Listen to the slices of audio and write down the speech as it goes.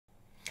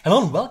Hello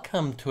and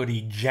welcome to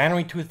the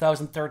January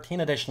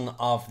 2013 edition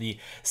of the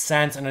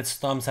SANS and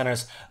Storm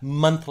Center's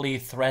monthly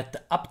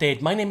threat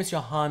update. My name is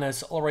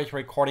Johannes, already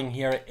recording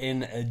here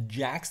in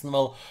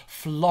Jacksonville,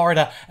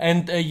 Florida.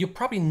 And you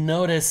probably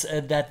notice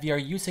that we are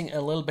using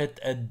a little bit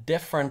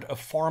different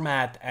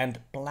format and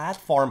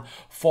platform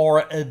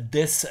for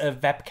this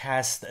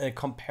webcast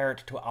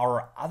compared to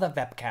our other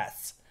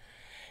webcasts.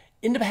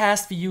 In the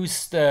past, we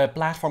used a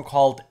platform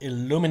called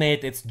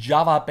Illuminate. It's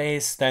Java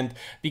based, and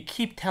we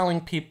keep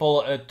telling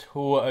people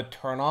to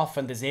turn off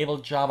and disable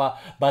Java,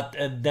 but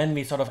then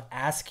we sort of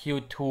ask you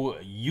to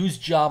use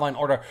Java in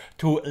order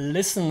to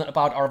listen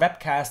about our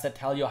webcast that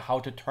tell you how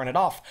to turn it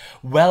off.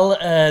 Well,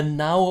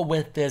 now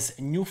with this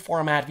new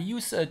format, we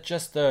use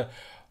just a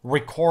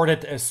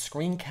recorded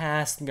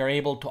screencast, and we're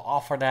able to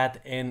offer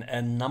that in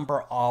a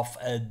number of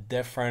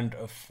different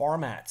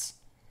formats.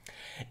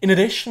 In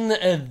addition,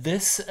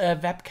 this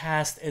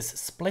webcast is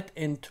split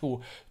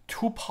into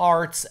two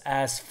parts.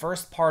 As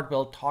first part,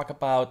 we'll talk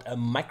about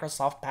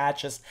Microsoft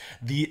patches.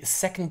 The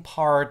second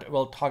part,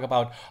 we'll talk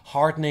about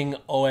hardening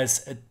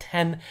OS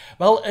X.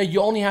 Well, you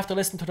only have to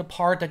listen to the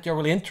part that you're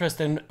really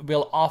interested in.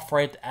 We'll offer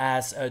it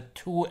as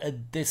two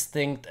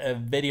distinct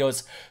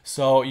videos,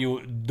 so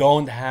you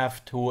don't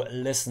have to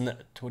listen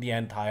to the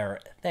entire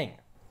thing.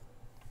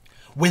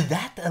 With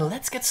that,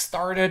 let's get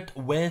started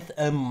with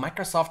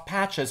Microsoft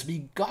patches.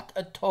 We got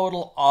a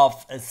total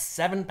of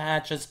 7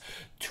 patches,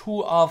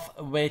 2 of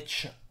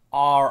which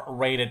are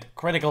rated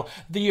critical.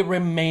 The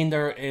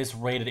remainder is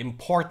rated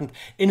important.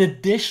 In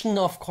addition,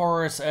 of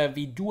course,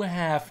 we do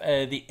have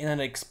the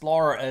Internet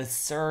Explorer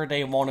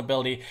Saturday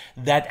vulnerability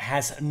that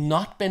has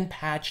not been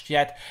patched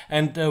yet,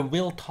 and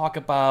we'll talk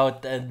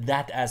about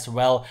that as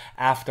well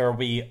after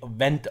we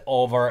went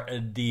over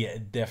the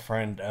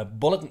different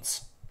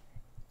bulletins.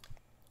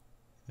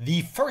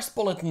 The first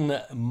bulletin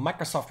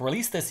Microsoft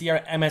released this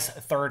year,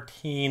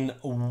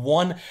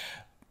 MS13.1,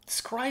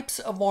 describes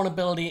a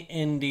vulnerability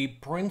in the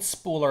print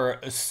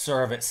spooler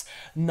service.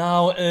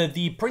 Now,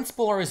 the print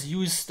spooler is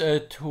used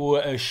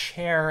to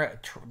share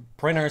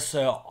printers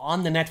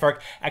on the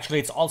network. Actually,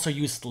 it's also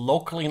used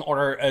locally in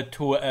order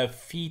to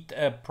feed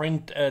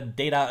print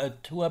data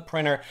to a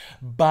printer.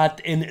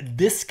 But in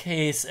this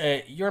case,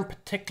 you're in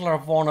particular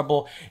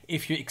vulnerable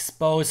if you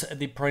expose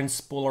the print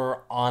spooler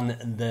on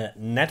the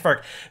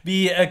network.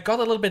 We got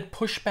a little bit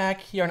pushback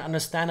here, and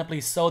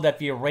understandably so,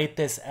 that we rate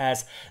this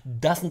as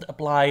doesn't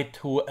apply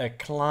to a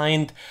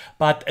client.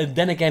 But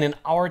then again, in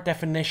our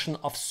definition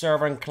of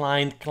server and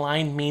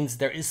client means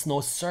there is no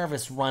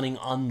service running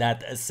on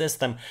that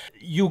system.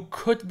 You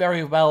could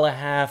very well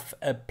have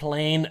a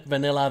plain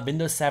vanilla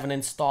Windows 7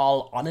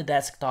 install on a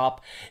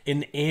desktop,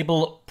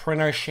 enable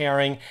printer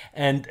sharing,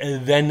 and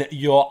then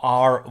you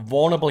are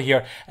vulnerable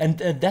here. And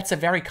that's a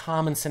very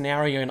common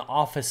scenario in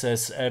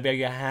offices where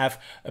you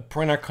have a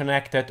printer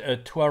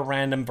connected to a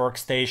random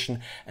workstation,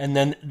 and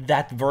then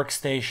that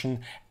workstation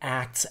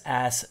acts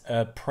as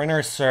a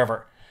printer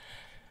server.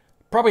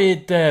 Probably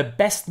the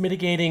best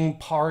mitigating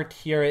part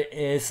here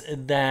is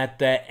that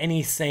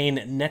any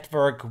sane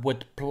network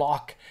would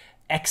block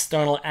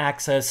external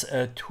access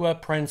to a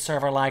print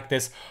server like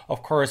this.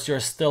 Of course,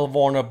 you're still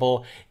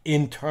vulnerable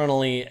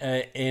internally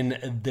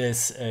in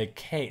this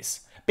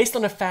case. Based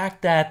on the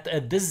fact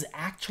that this is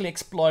actually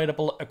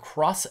exploitable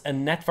across a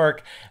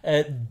network,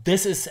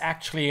 this is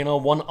actually,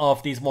 one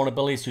of these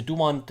vulnerabilities you do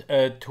want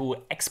to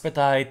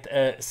expedite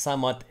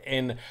somewhat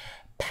in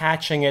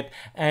patching it.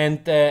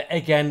 And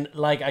again,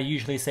 like I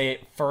usually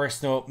say,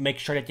 first, make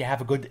sure that you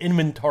have a good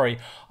inventory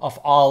of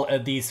all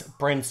these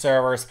print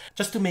servers,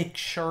 just to make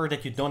sure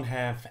that you don't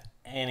have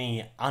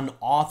any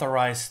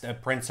unauthorized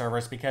print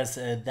servers, because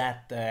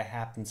that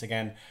happens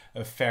again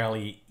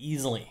fairly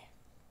easily.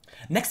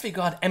 Next, we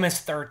got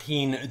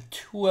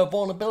MS13.2, a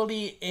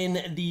vulnerability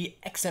in the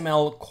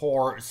XML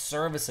core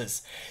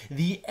services.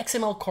 The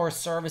XML core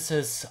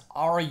services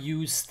are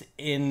used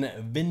in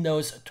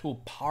Windows to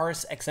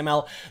parse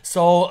XML.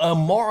 So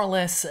more or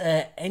less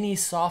any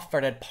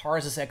software that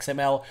parses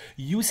XML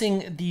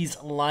using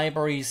these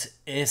libraries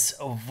is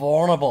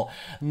vulnerable.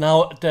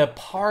 Now, the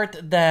part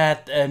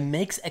that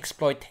makes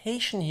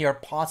exploitation here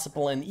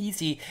possible and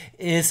easy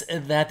is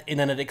that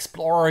Internet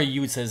Explorer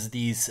uses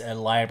these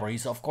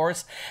libraries, of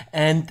course.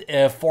 And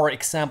for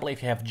example,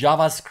 if you have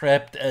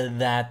JavaScript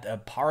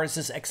that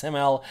parses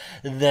XML,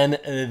 then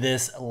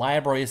this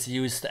library is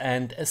used,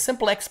 and a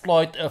simple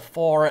exploit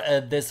for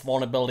this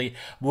vulnerability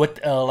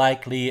would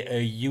likely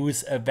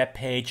use a web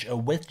page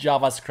with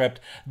JavaScript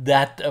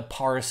that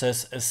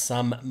parses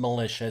some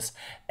malicious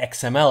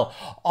XML.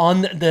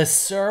 On the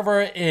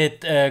server,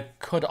 it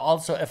could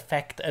also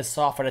affect a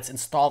software that's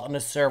installed on the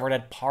server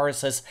that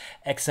parses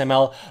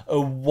XML.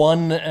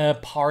 One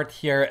part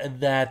here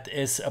that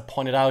is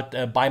pointed out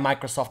by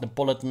Microsoft in the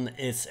bulletin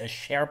is a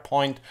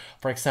SharePoint.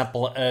 For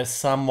example,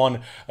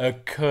 someone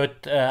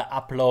could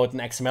upload an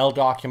XML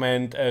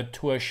document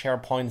to a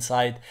SharePoint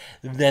site,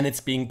 then it's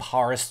being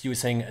parsed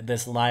using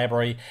this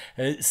library.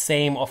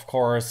 Same, of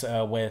course,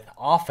 with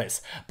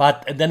Office.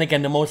 But then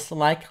again, the most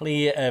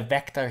likely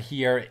vector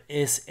here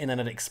is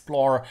Internet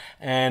Explorer,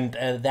 and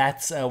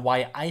that's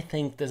why I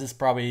think this is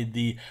probably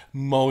the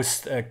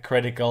most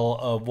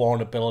critical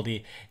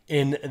vulnerability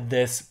in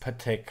this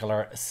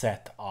particular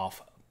set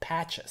of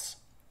patches.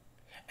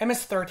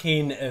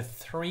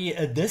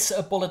 MS13.3, this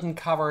bulletin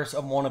covers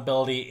a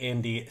vulnerability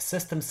in the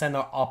System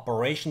Center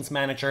Operations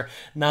Manager.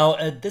 Now,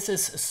 this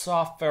is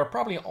software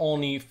probably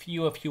only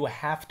few of you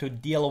have to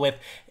deal with.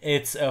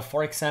 It's,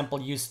 for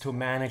example, used to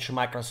manage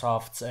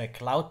Microsoft's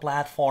cloud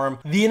platform.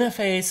 The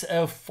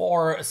interface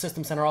for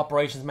System Center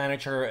Operations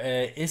Manager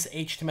is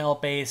HTML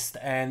based,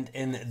 and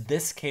in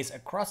this case, a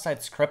cross-site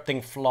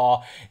scripting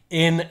flaw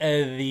in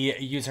the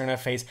user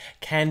interface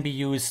can be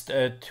used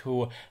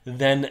to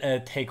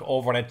then take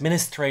over an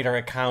administrator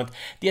account.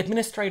 The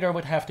administrator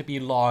would have to be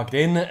logged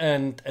in,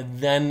 and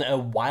then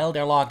while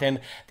they're logged in,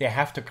 they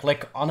have to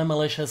click on a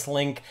malicious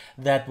link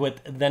that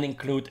would then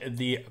include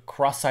the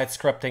cross-site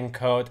scripting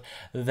code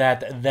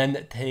that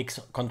then takes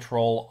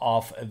control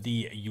of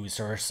the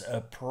user's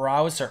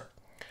browser.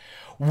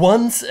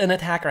 Once an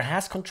attacker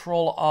has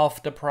control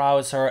of the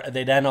browser,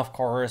 they then, of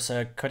course,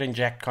 could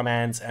inject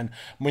commands and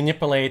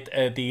manipulate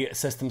the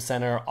System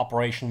Center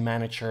Operation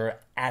Manager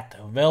at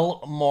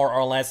will, more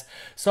or less.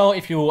 So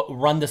if you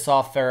run the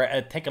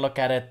software, take a look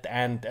at it,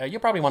 and you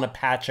probably want to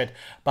patch it,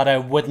 but I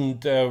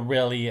wouldn't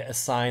really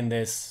assign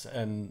this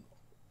a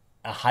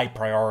high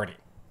priority.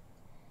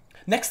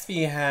 Next,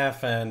 we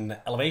have an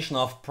elevation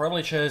of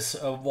privileges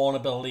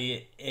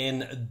vulnerability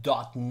in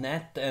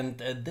 .NET, and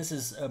this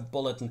is a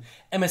bulletin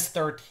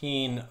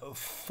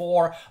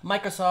MS13.4.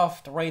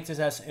 Microsoft rates this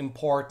as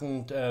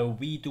important.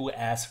 We do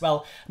as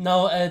well.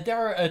 Now,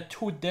 there are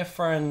two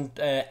different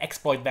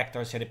exploit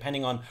vectors here,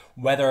 depending on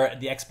whether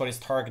the exploit is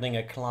targeting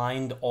a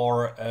client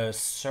or a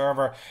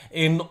server.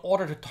 In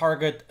order to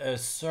target a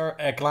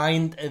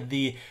client,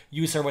 the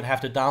user would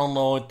have to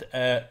download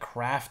a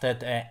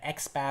crafted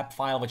XBAP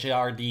file, which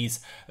are these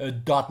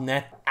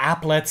 .NET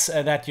applets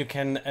that you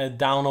can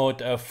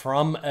download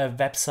from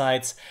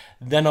websites.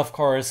 Then, of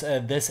course,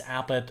 this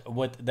applet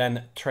would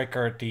then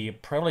trigger the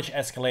privilege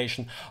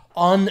escalation.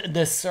 On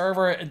the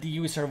server, the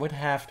user would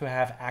have to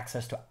have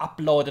access to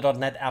upload a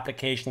 .NET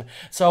application.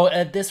 So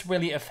this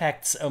really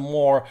affects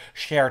more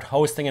shared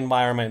hosting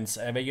environments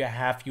where you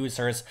have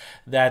users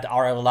that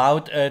are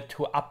allowed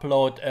to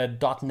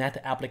upload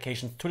 .NET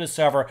applications to the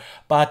server,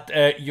 but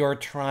you're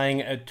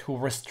trying to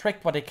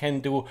restrict what they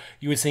can do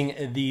using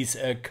these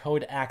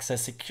code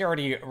access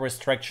security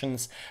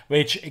restrictions,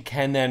 which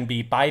can then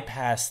be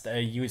bypassed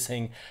using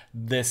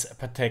this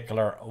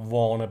particular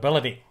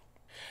vulnerability.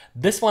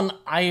 This one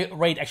I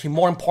rate actually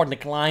more important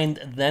to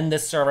client than the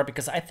server,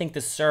 because I think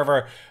the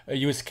server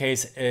use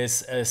case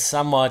is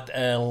somewhat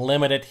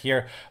limited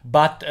here.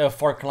 But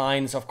for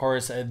clients, of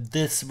course,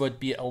 this would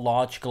be a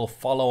logical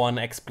follow-on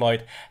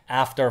exploit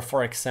after,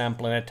 for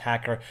example, an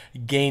attacker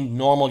gained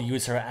normal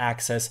user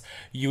access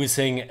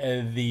using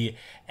the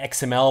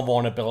XML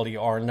vulnerability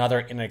or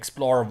another Internet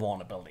Explorer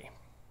vulnerability.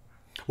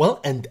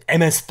 Well, and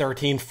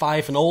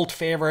MS13.5, an old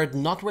favorite,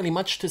 not really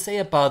much to say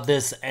about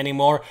this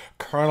anymore.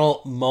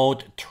 Kernel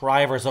mode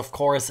drivers, of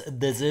course,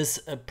 this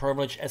is a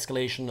privilege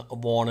escalation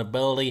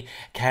vulnerability,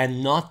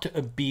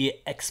 cannot be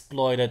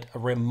exploited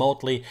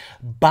remotely,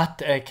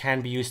 but can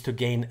be used to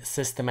gain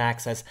system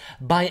access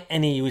by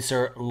any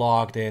user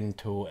logged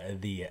into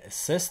the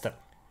system.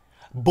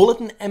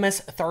 Bulletin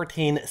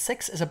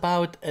MS13.6 is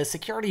about a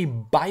security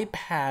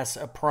bypass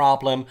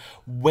problem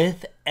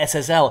with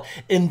SSL.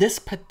 In this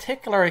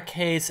particular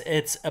case,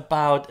 it's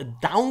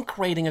about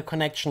downgrading a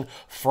connection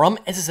from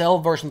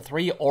SSL version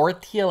 3 or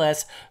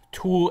TLS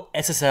to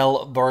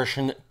SSL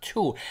version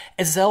 2.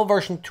 SSL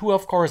version 2,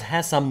 of course,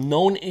 has some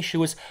known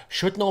issues,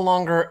 should no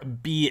longer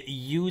be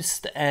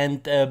used,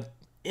 and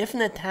if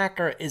an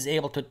attacker is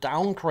able to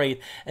downgrade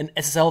an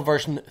SSL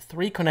version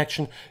 3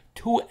 connection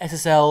to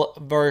SSL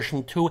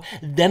version 2,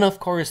 then of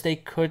course they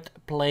could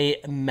play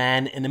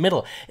man in the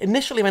middle.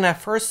 Initially, when I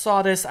first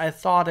saw this, I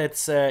thought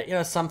it's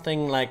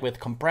something like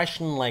with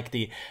compression, like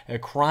the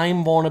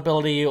crime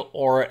vulnerability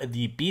or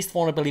the beast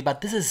vulnerability,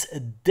 but this is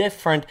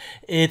different.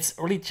 It's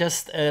really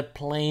just a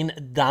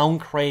plain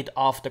downgrade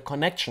of the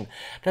connection.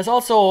 There's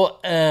also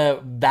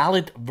a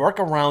valid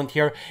workaround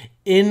here.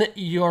 In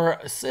your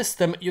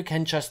system, you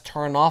can just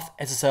turn off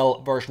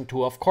SSL version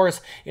 2. Of course,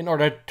 in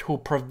order to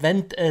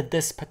prevent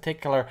this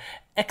particular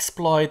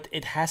exploit,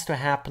 it has to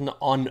happen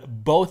on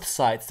both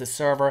sides, the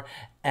server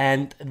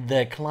and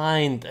the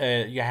client.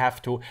 You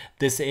have to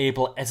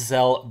disable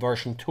SSL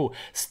version 2.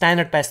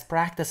 Standard best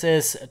practice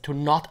is to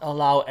not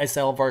allow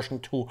SSL version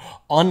 2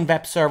 on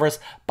web servers,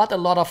 but a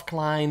lot of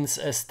clients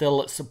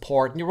still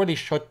support, and you really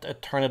should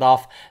turn it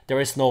off.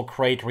 There is no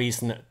great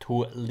reason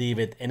to leave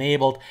it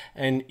enabled,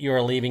 and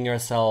you're leaving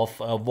yourself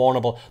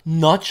vulnerable,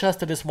 not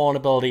just to this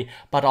vulnerability,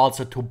 but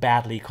also to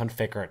badly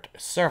configured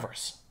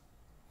servers.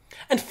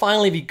 And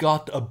finally, we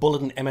got a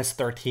bulletin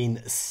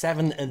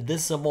MS13.7, and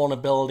this is a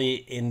vulnerability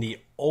in the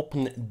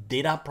open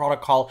data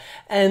protocol,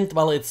 and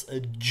well, it's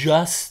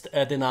just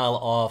a denial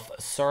of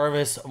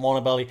service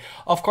vulnerability.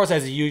 Of course,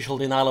 as usual,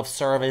 denial of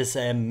service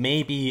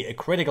may be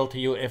critical to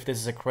you if this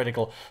is a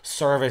critical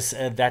service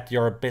that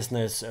your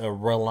business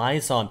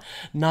relies on.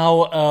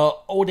 Now,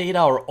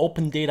 OData or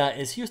open data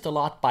is used a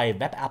lot by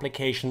web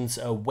applications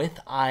with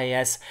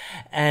IIS,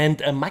 and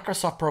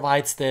Microsoft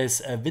provides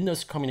this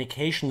Windows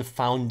Communication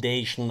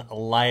Foundation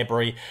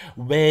library,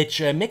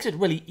 which makes it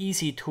really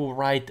easy to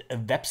write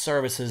web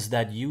services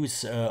that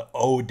use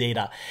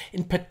OData.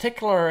 In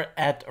particular,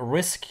 at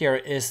risk here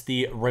is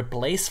the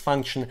replace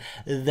function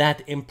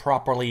that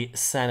improperly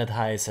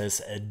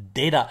sanitizes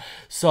data.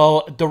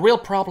 So the real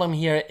problem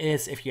here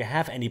is if you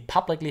have any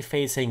publicly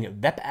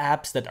facing web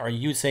apps that are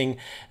using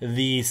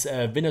these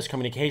Windows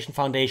Communication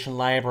Foundation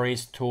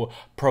libraries to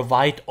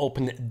provide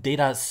open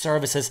data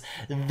services,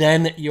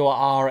 then you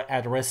are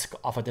at risk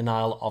of a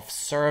denial of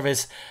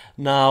service.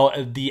 Now,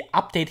 the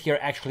update here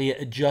actually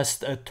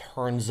just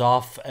turns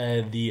off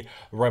the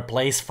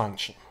replace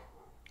function.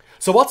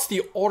 So what's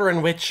the order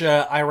in which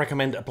I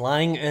recommend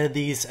applying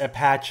these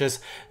patches?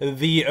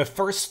 The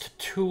first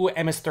two,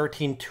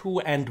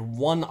 MS13.2 and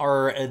 1,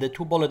 are the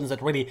two bulletins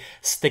that really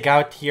stick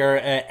out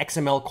here.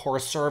 XML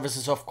core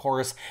services, of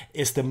course,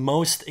 is the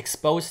most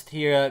exposed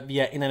here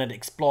via Internet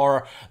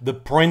Explorer. The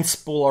print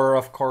spooler,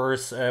 of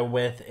course,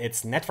 with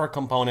its network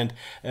component,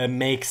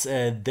 makes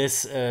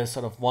this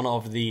sort of one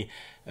of the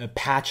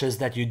patches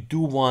that you do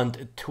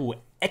want to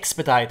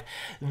expedite.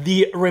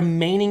 The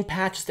remaining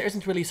patches, there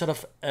isn't really sort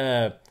of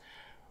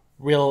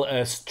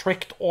real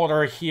strict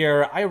order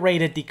here. I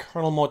rated the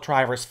kernel mode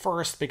drivers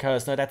first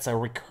because now that's a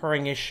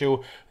recurring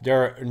issue.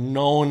 There are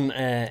known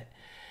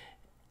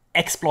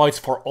exploits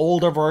for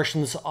older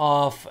versions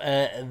of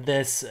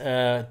these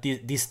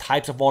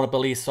types of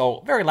vulnerabilities,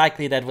 so very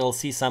likely that we'll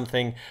see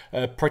something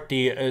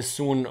pretty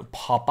soon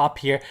pop up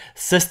here.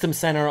 System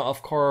Center,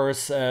 of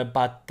course,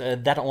 but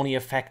that only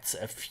affects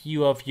a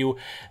few of you.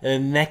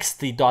 Next,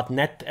 the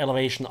 .NET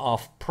elevation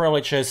of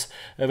privileges,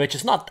 which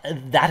is not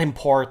that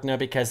important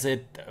because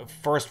it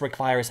first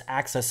requires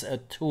access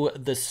to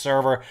the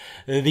server.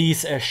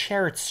 These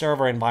shared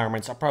server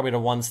environments are probably the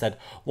ones that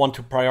want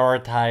to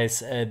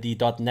prioritize the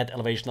 .NET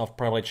elevation of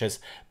privileges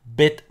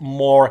bit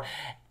more.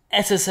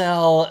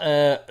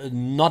 SSL,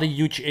 not a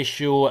huge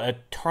issue.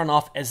 Turn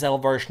off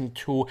SSL version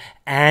 2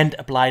 and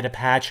apply the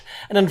patch.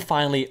 And then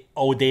finally,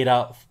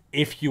 OData,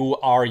 if you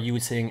are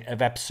using a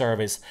web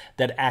service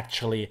that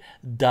actually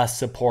does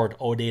support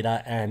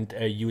OData and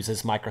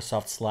uses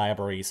Microsoft's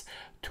libraries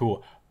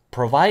to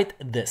provide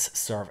this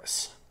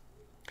service.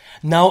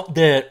 Now,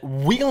 the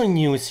real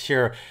news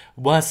here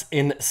was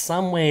in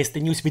some ways the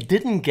news we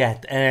didn't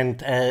get, and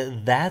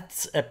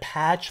that's a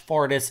patch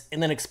for this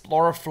Internet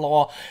Explorer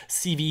flaw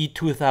CVE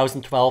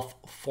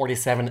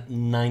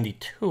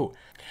 2012-4792.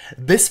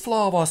 This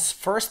flaw was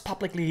first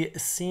publicly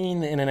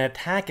seen in an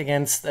attack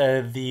against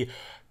the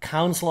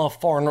Council of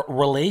Foreign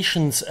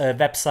Relations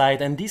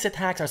website, and these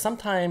attacks are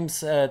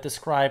sometimes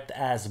described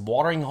as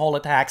watering hole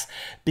attacks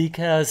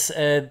because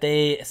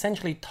they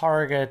essentially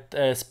target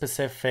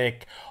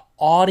specific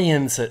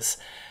audiences.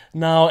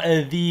 Now,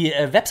 the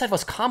website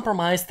was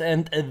compromised,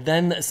 and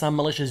then some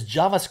malicious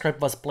JavaScript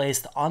was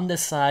placed on the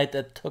site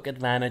that took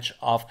advantage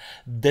of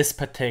this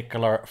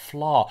particular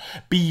flaw.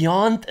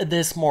 Beyond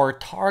this more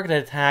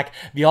targeted attack,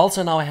 we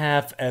also now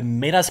have a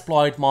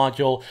Metasploit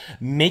module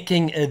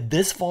making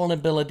this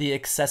vulnerability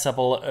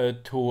accessible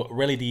to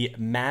really the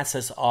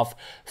masses of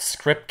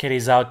script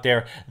kiddies out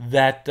there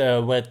that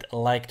would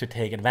like to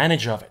take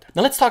advantage of it.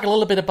 Now, let's talk a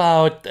little bit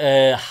about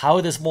how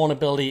this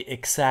vulnerability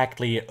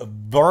exactly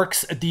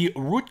works. The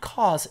root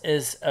cause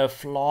is a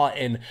flaw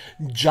in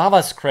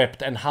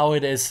JavaScript and how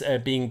it is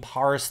being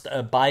parsed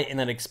by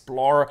Internet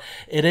Explorer.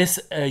 It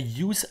is a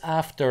use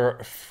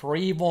after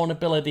free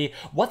vulnerability.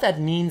 What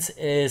that means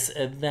is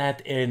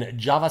that in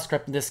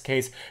JavaScript, in this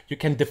case, you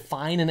can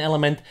define an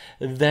element,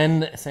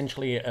 then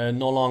essentially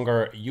no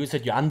longer use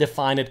it, you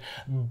undefine it,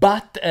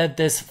 but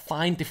this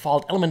find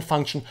default element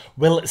function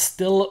will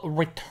still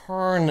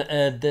return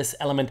this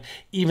element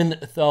even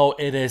though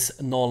it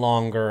is no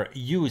longer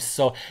used.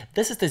 So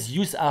this is this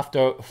use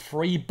after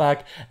free bug,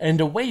 and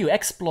the way you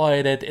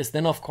exploit it is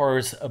then of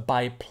course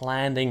by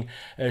planting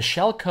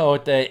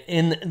shellcode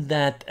in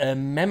that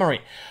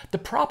memory. The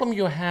problem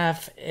you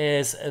have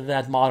is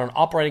that modern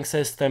operating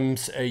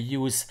systems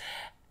use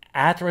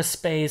address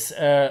space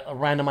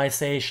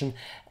randomization,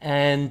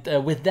 and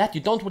with that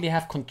you don't really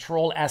have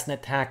control as an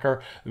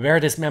attacker where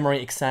this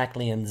memory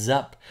exactly ends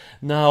up.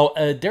 Now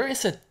there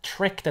is a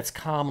trick that's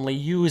commonly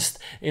used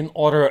in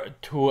order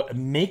to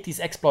make these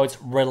exploits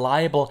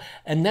reliable,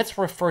 and that's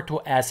referred to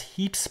as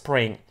heap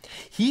spraying.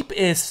 Heap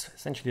is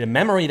essentially the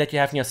memory that you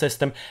have in your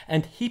system,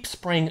 and heap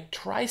spraying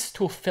tries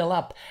to fill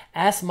up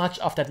as much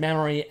of that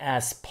memory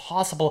as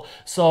possible.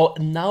 So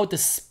now the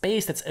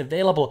space that's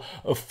available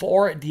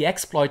for the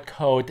exploit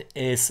code exploit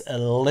is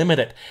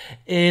limited.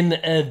 In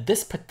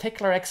this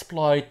particular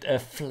exploit,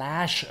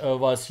 Flash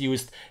was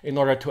used in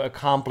order to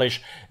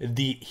accomplish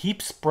the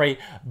heap spray,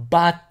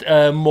 but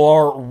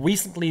more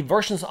recently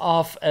versions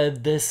of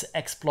this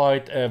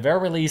exploit were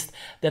released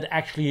that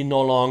actually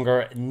no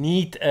longer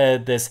need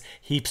this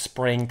heap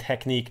spraying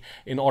technique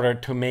in order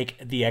to make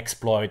the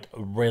exploit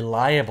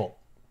reliable.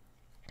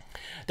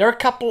 There are a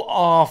couple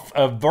of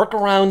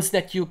workarounds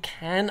that you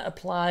can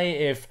apply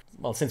if,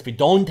 well, since we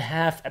don't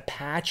have a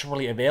patch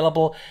really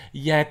available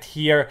yet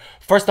here.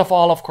 First of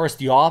all, of course,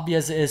 the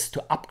obvious is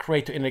to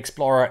upgrade to Internet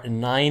Explorer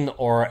 9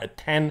 or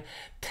 10.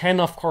 10,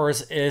 of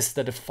course, is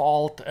the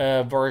default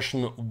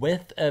version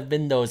with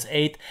Windows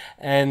 8,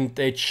 and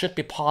it should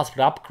be possible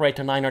to upgrade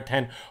to 9 or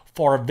 10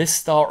 for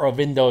Vista or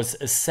Windows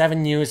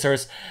 7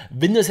 users.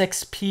 Windows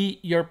XP,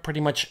 you're pretty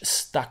much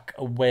stuck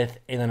with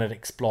Internet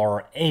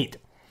Explorer 8.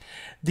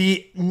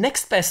 The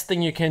next best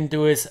thing you can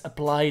do is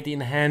apply the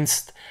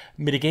Enhanced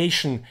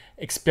Mitigation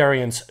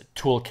Experience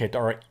Toolkit,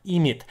 or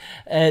EMIT.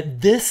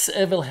 This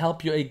will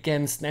help you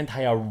against an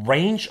entire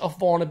range of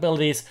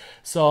vulnerabilities,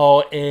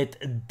 so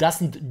it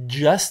doesn't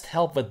just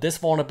help with this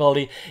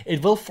vulnerability.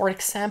 It will, for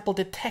example,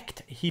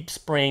 detect heap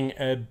spraying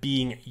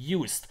being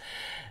used.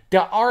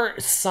 There are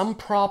some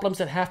problems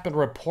that have been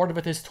reported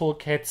with these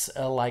toolkits,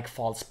 like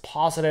false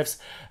positives,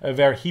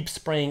 where heap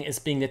spraying is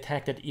being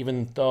detected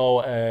even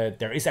though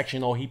there is actually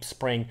no heap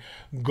spraying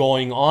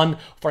going on.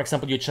 For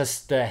example, you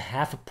just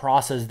have a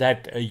process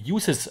that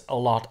uses a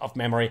lot of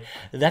memory.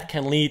 That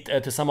can lead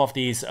to some of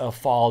these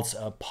false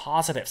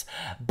positives.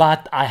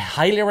 But I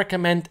highly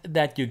recommend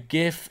that you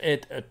give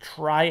it a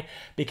try,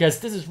 because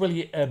this is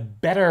really a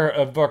better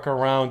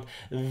workaround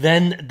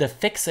than the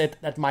fix-it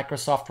that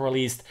Microsoft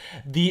released.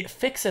 The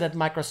fix-it that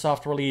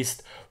Microsoft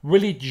released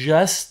really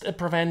just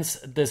prevents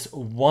this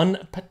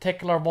one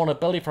particular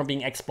vulnerability from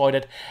being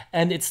exploited,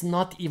 and it's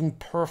not even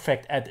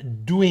perfect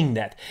at doing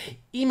that.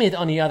 EMIT,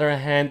 on the other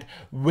hand,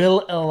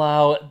 will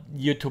allow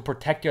you to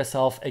protect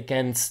yourself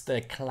against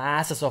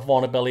classes of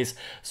vulnerabilities,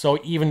 so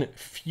even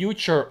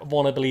future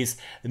vulnerabilities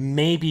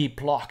may be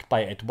blocked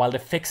by it, while the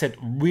fix-it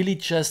really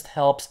just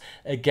helps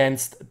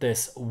against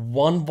this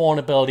one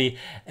vulnerability.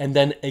 And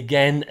then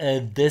again,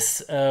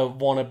 this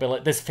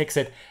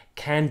fix-it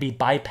can be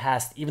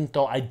bypassed, even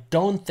though I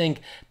don't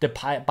think the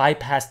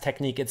bypass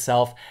technique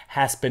itself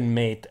has been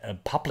made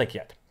public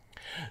yet.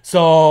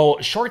 So,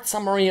 short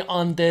summary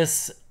on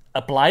this: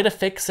 apply the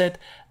fix-it,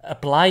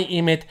 apply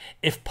EMIT,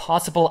 if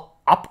possible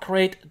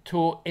upgrade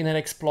to Internet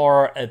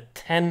Explorer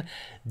 10.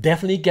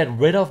 Definitely get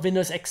rid of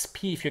Windows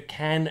XP if you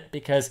can,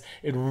 because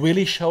it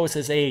really shows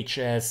its age,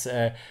 as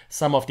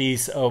some of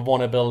these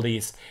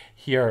vulnerabilities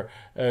here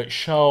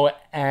show.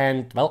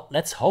 And well,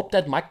 let's hope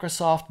that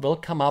Microsoft will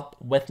come up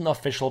with an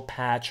official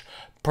patch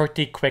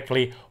pretty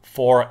quickly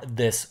for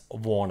this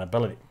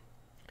vulnerability.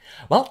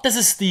 Well, this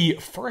is the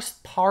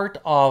first part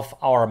of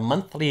our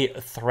monthly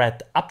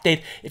threat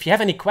update. If you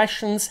have any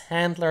questions,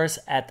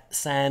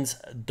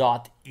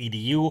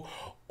 handlers@sans.edu,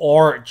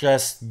 or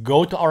just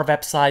go to our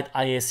website,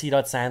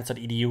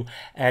 iac.sans.edu,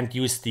 and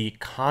use the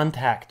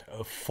contact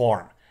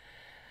form.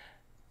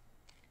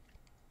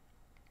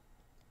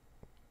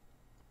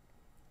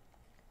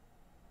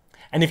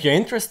 And if you're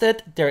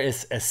interested, there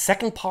is a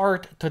second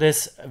part to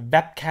this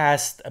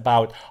webcast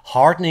about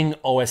hardening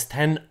OS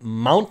X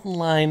Mountain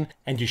Lion,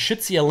 and you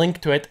should see a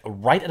link to it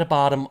right at the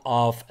bottom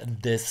of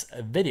this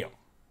video.